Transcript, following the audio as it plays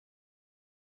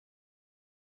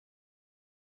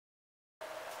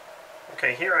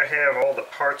Okay, here I have all the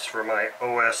parts for my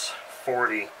OS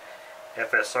 40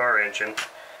 FSR engine.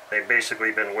 They've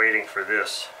basically been waiting for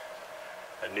this,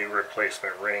 a new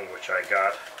replacement ring which I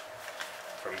got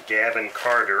from Gavin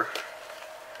Carter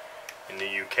in the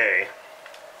UK.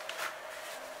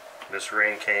 This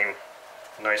ring came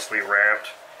nicely wrapped,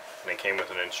 and it came with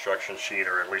an instruction sheet,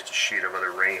 or at least a sheet of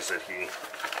other rings that he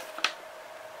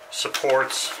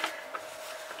supports.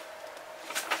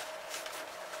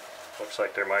 Looks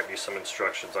like there might be some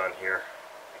instructions on here.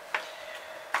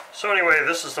 So anyway,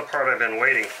 this is the part I've been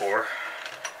waiting for.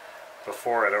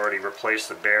 Before, I'd already replaced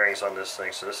the bearings on this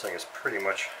thing, so this thing is pretty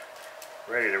much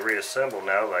ready to reassemble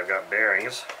now that I've got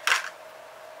bearings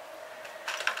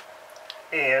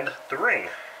and the ring.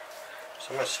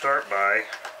 So I'm going to start by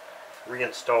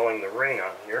reinstalling the ring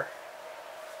on here.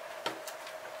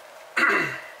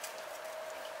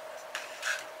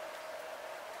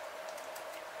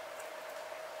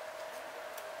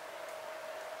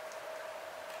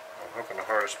 I'm hoping the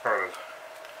hardest part of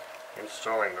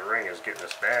installing the ring is getting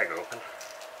this bag open.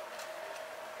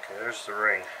 Okay, there's the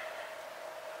ring.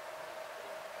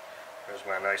 There's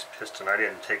my nice piston. I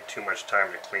didn't take too much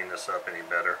time to clean this up any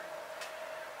better.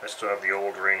 I still have the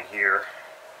old ring here.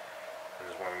 I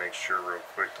just want to make sure real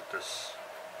quick that this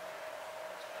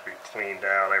is pretty cleaned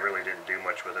out. I really didn't do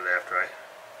much with it after I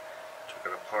took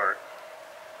it apart.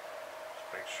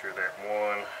 Just make sure that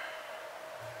one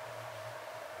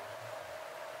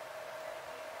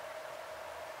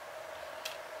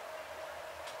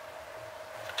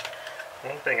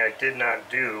thing I did not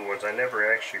do was I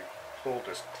never actually pulled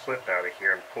this clip out of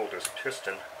here and pulled this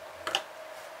piston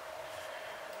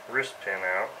wrist pin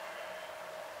out,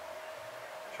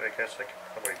 which I guess I could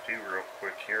probably do real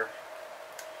quick here.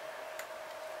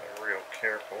 I'm real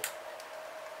careful.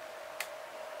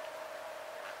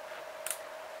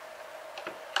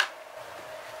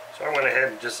 So I went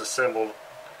ahead and disassembled.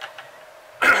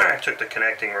 I took the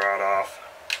connecting rod off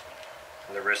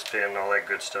and the wrist pin and all that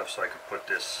good stuff so I could put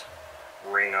this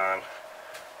ring on.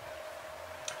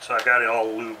 So I've got it all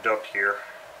lubed up here.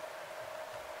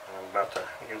 I'm about to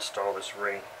install this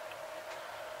ring.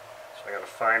 So I got to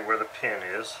find where the pin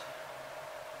is.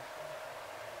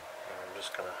 And I'm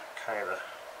just going to kind of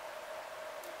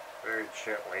very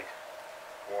gently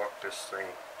walk this thing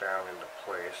down into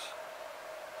place.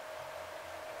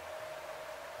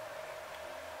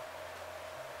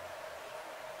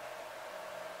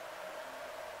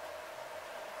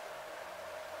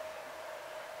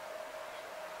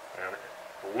 And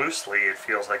loosely it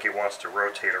feels like it wants to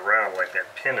rotate around, like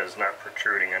that pin is not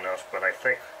protruding enough, but I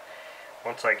think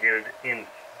once I get it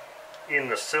in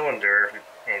the cylinder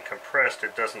and compressed,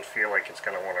 it doesn't feel like it's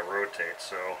going to want to rotate.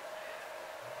 So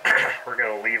we're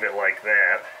going to leave it like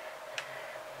that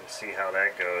and see how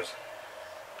that goes.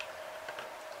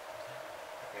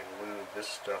 And lube this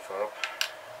stuff up.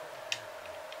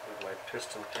 Lube my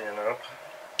piston pin up.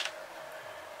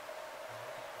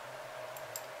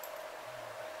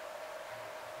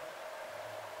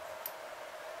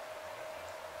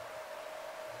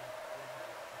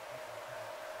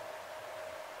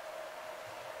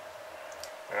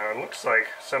 Now it looks like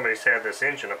somebody's had this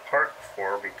engine apart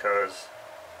before, because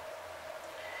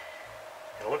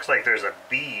it looks like there's a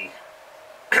B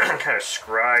kind of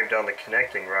scribed on the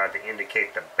connecting rod to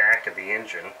indicate the back of the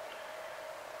engine.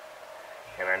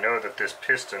 And I know that this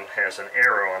piston has an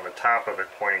arrow on the top of it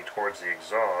pointing towards the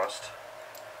exhaust.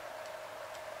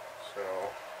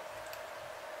 So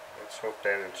let's hope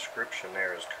that inscription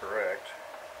there is correct,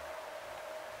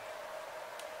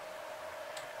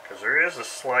 because there is a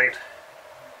slight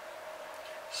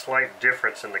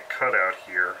difference in the cutout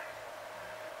here.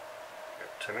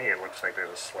 To me it looks like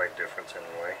there's a slight difference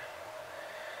anyway.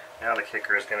 Now the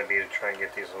kicker is going to be to try and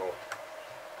get these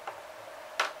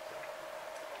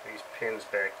pins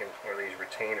back in, or these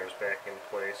retainers back in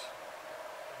place.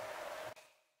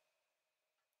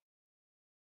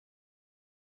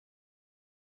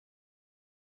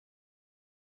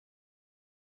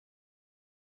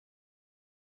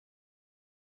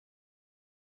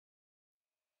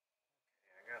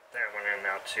 Got that one in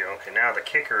now too. Okay, now the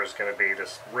kicker is going to be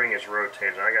this ring is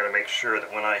rotated. I got to make sure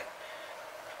that when I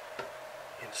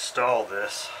install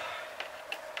this,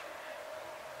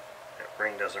 that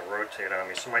ring doesn't rotate on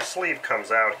me. So my sleeve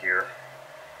comes out here.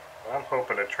 What I'm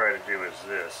hoping to try to do is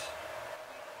this.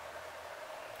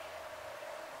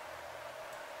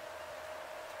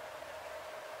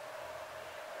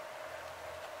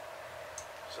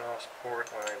 Exhaust port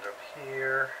lined up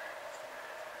here.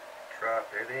 Drop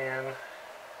it in.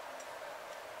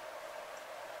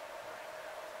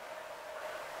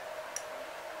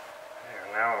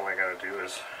 Now all I gotta do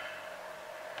is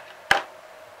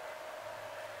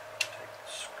take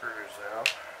screws out.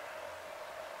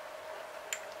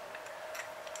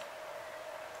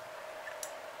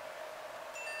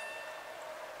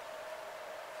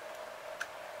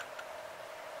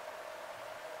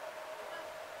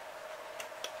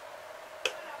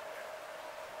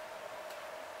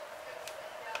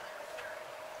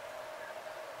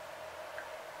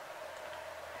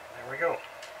 There we go.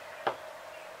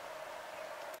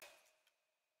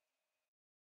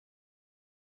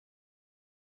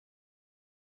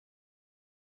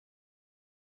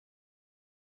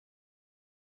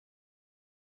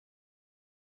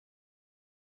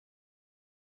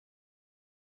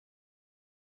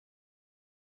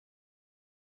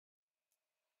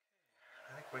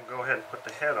 I think we can go ahead and put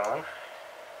the head on.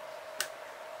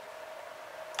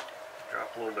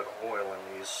 Drop a little bit of oil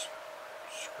in these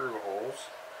screw holes.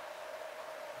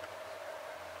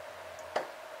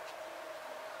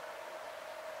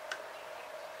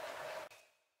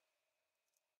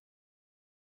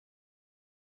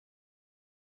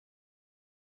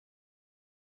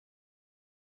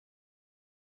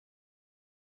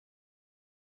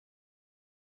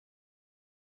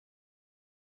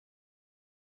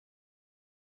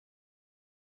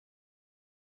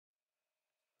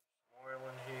 Oil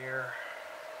in here.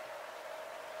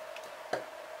 There's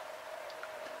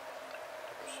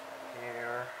some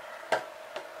here.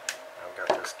 I've got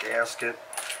this gasket.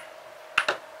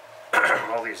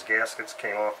 All these gaskets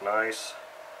came off nice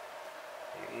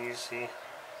and easy.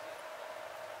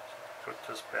 Put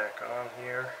this back on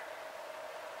here.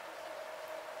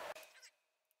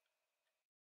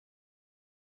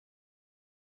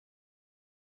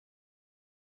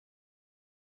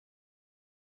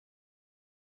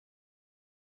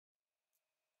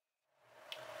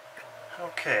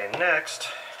 Okay, next,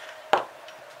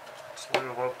 let's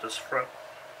lube up this front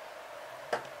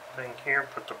thing here,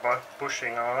 put the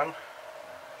bushing on.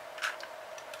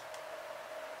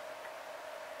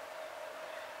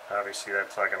 Obviously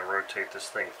that's not going to rotate this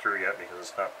thing through yet because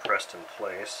it's not pressed in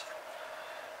place.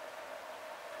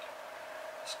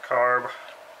 This carb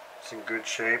is in good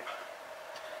shape,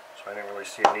 so I didn't really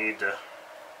see a need to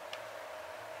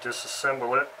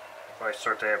disassemble it. If I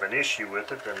start to have an issue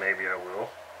with it, then maybe I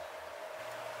will.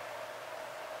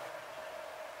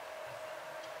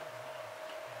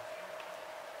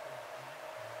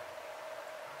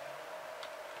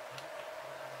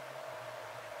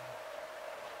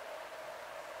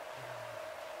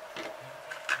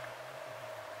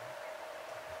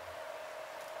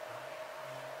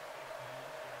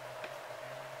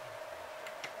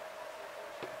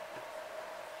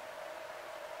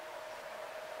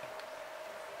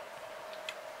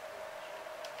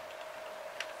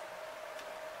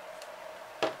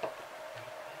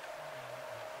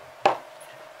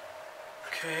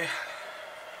 Okay,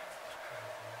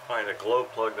 find a glow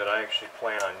plug that I actually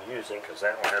plan on using because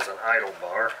that one has an idle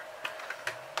bar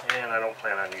and I don't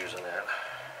plan on using that.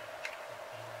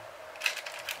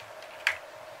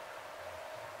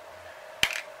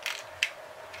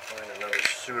 Find another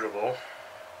suitable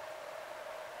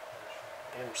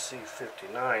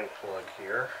MC59 plug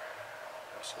here.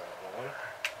 That's not one.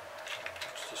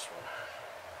 What's this one?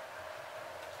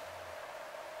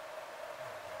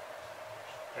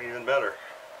 Even better.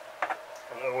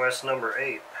 An OS number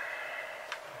 8.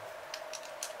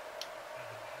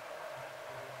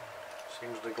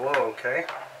 Seems to glow okay.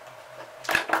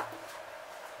 Let's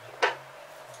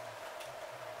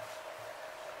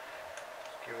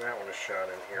give that one a shot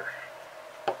in here.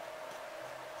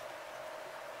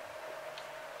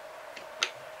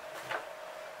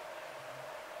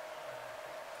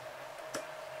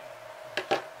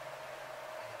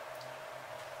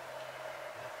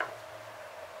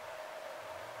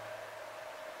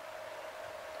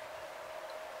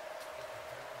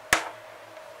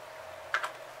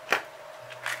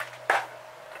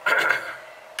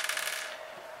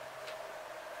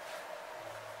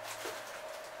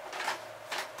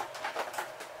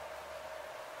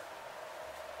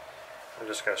 I'm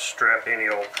just going to strap any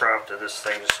old prop to this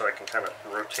thing just so I can kind of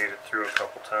rotate it through a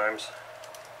couple times.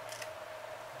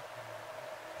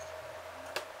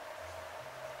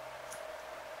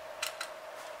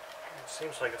 It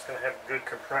seems like it's going to have good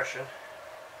compression.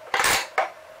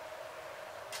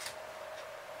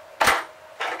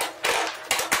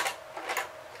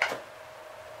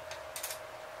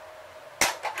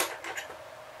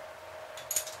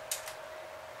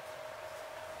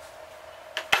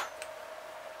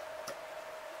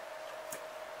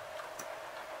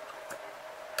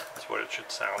 That's what it should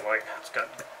sound like. It's got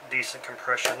decent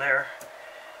compression there.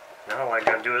 Now all I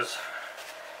gotta do is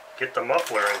get the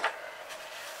muffler in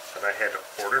that I had to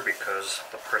order because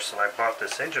the person I bought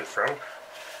this engine from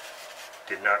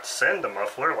did not send the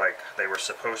muffler like they were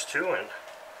supposed to, and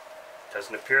it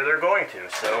doesn't appear they're going to.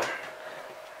 So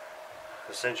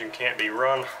this engine can't be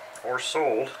run or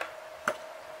sold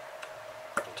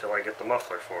until I get the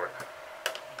muffler for it.